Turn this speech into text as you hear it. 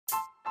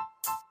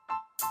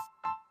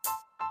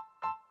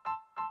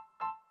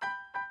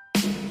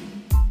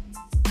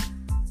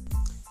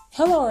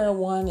Hello,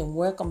 everyone, and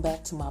welcome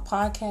back to my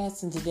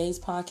podcast. In today's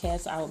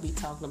podcast, I will be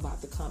talking about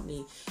the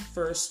company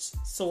First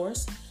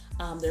Source.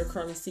 They're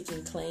currently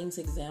seeking claims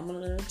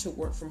examiner to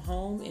work from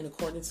home, and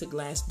according to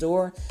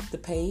Glassdoor, the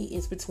pay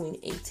is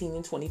between $18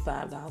 and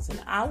 $25 an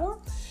hour.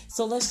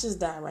 So let's just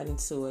dive right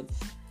into it.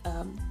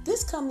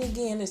 This company,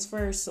 again, is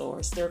First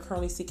Source. They're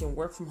currently seeking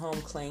work from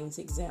home claims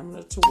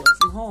examiner to work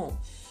from home.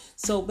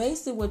 So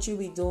basically what you'll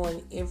be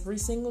doing every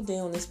single day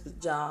on this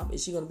job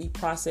is you're going to be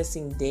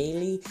processing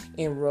daily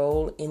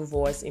enroll,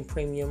 invoice, and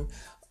premium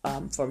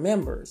for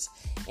members.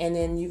 And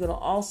then you're going to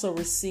also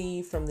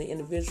receive from the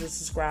individual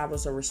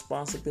subscribers a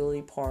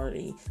responsibility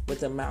party with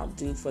the amount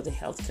due for the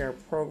healthcare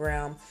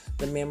program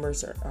the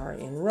members are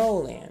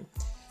enrolled in.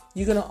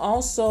 You're going to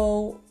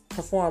also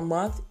perform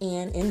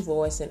month-end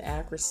invoice and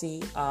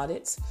accuracy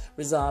audits,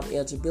 resolve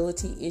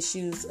eligibility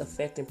issues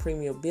affecting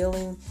premium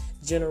billing,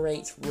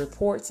 generate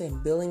reports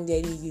and billing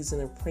data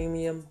using a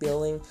premium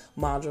billing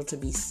module to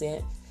be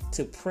sent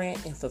to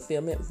print and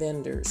fulfillment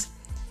vendors.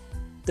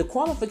 The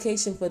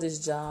qualification for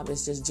this job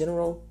is just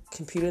general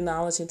computer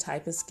knowledge and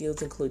typing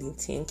skills, including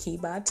 10 key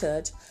by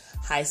touch,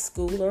 high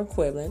school or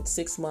equivalent,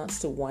 6 months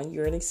to 1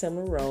 year in a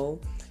similar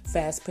role,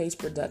 fast-paced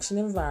production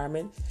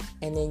environment,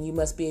 and then you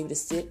must be able to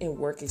sit and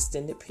work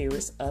extended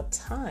periods of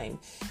time.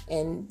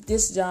 And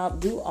this job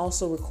do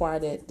also require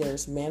that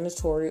there's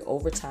mandatory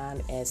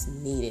overtime as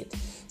needed.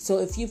 So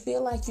if you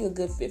feel like you're a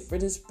good fit for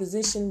this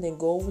position, then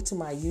go over to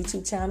my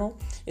YouTube channel.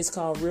 It's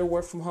called Real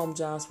Work From Home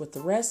Jobs with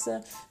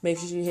Theresa. Make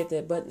sure you hit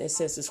that button that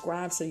says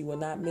subscribe so you will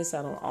not miss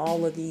out on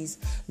all of these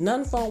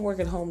non-phone work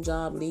at home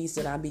job leads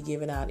that I'll be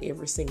giving out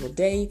every single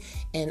day.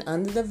 And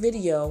under the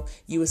video,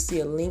 you will see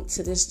a link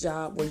to this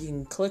job where you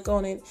can click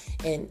on it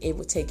and it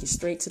will take you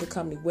straight to the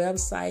company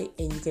website,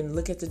 and you can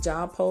look at the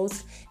job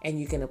post and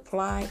you can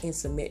apply and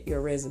submit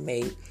your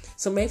resume.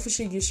 So make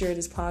sure you share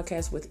this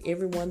podcast with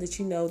everyone that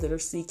you know that are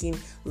seeking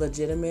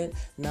legitimate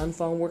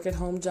non-phone work at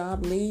home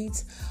job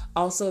leads.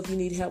 Also, if you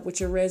need help with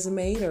your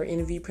resume or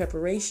interview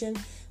preparation,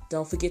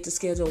 don't forget to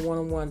schedule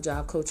one-on-one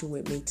job coaching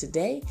with me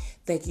today.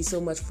 Thank you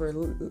so much for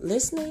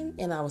listening,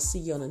 and I will see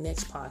you on the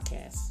next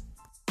podcast.